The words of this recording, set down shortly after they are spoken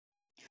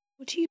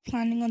What are you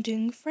planning on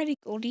doing with Freddy,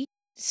 Goldie?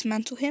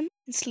 Dismantle him?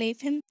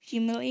 Enslave him?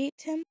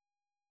 Humiliate him?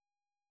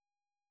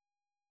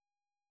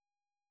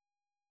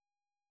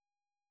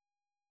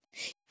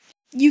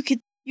 You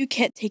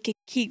can't take a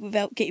king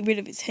without getting rid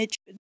of his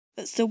henchmen.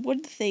 That's the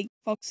one thing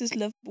foxes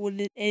love more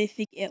than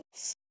anything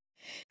else.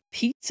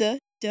 Pizza,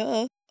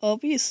 duh,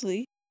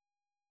 obviously.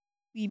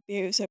 We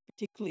bears are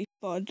particularly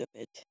fond of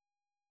it.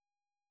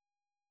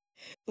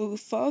 Oh,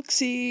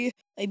 Foxy,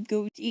 I'm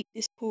going to eat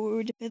this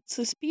poor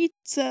defenseless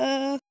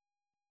pizza.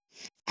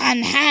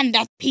 Unhand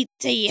that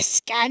pizza, you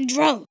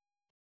scoundrel!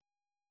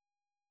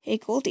 Hey,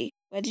 Goldie,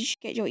 where did you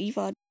get your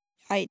evil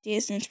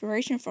ideas and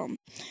inspiration from?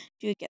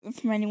 Do you get them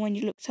from anyone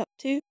you looked up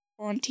to,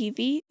 or on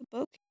TV, a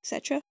book,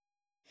 etc.?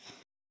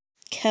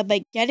 Come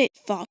and get it,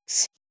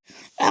 Fox.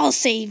 I'll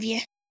save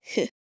you.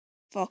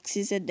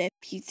 Foxes and their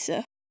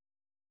pizza.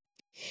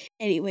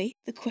 Anyway,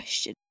 the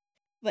question.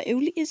 My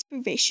only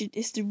inspiration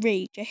is the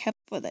rage I have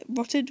for that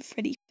rotten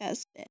Freddy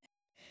Fazbear.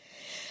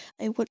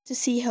 I want to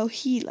see how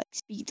he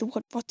likes being the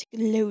one rotting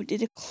alone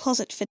in a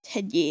closet for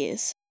 10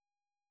 years.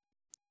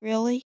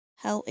 Really?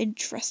 How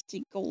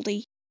interesting,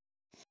 Goldie.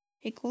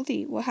 Hey,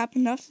 Goldie, what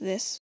happened after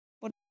this?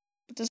 What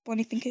does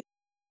Bonnie think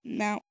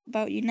now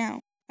about you now?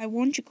 I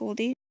warned you,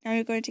 Goldie. Now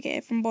you're going to get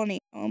it from Bonnie.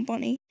 Oh, and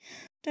Bonnie,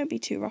 don't be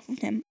too rough on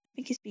him. I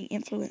think he's being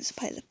influenced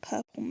by the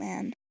Purple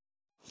Man.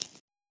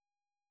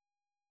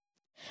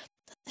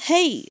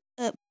 Hey,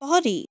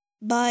 Bonnie,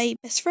 my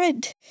best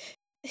friend.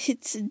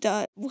 It's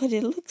not what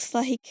it looks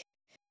like.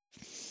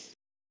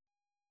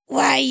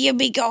 Why you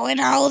be going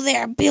all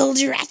there,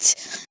 bilge rat?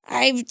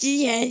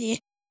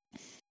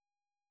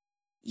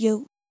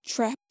 You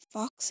trap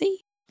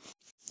Foxy?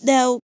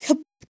 Now,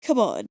 come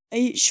on.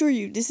 I assure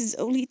you this is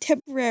only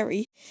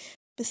temporary.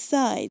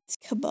 Besides,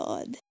 come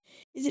on.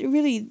 Is it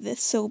really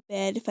this so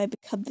bad if I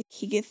become the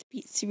king of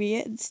the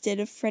pizzeria instead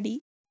of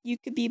Freddy? You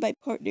could be my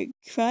partner in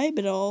crime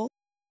and all.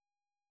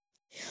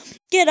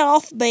 Get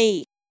off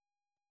me!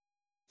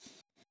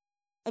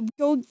 I'm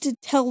going to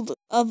tell the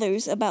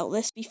others about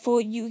this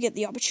before you get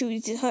the opportunity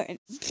to hurt.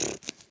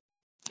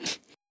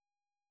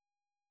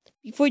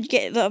 Before you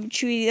get the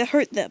opportunity to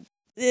hurt them.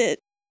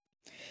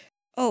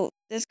 Oh,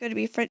 there's going to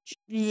be a friendship.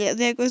 Yeah,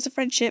 there goes the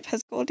friendship.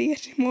 Has Goldie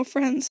any more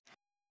friends?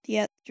 The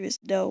answer is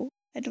no.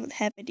 I don't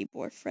have any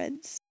more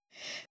friends.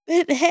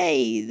 But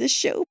hey, the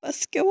show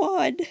must go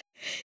on.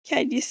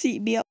 Can you see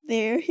me up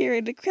there,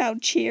 hearing the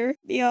crowd cheer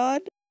me on?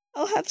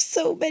 I'll have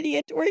so many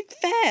adoring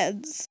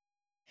fans.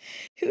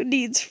 Who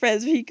needs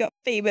friends when you got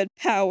fame and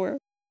power?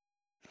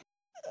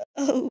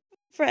 Oh,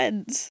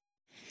 friends.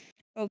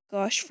 Oh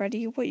gosh,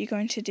 Freddy, what are you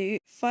going to do?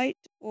 Fight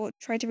or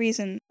try to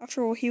reason?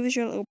 After all, he was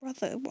your little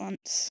brother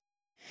once.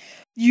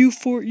 You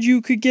thought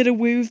you could get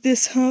away with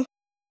this, huh?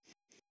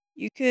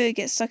 You could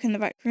get stuck in the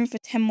back room for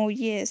 10 more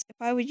years. If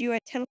I were you, I'd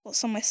teleport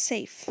somewhere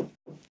safe.